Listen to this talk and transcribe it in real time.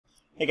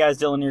Hey guys,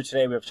 Dylan here.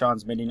 Today we have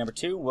Sean's Mini number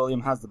 2.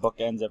 William has the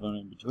bookends, everyone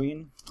in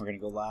between. We're going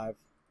to go live.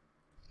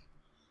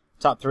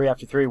 Top 3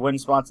 after 3 win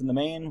spots in the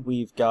main.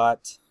 We've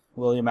got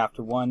William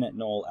after 1,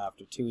 Noel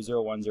after 2,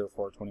 0, 1, 0,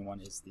 4,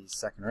 21 is the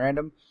second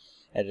random.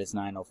 It is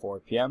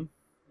 9:04 p.m.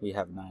 We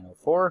have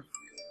 9:04.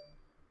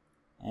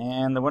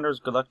 And the winners,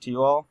 good luck to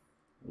you all.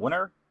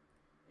 Winner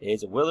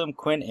is William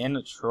Quinn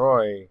in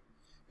Troy.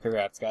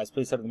 Congrats, guys.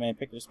 Please head to the main,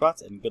 pick your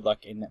spots, and good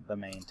luck in the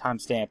main.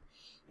 Timestamp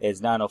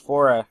is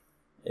 9:04.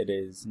 It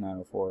is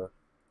 9:04.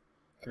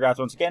 Congrats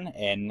once again,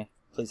 and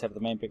please head to the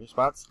main, pick your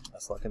spots.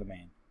 Best luck in the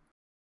main.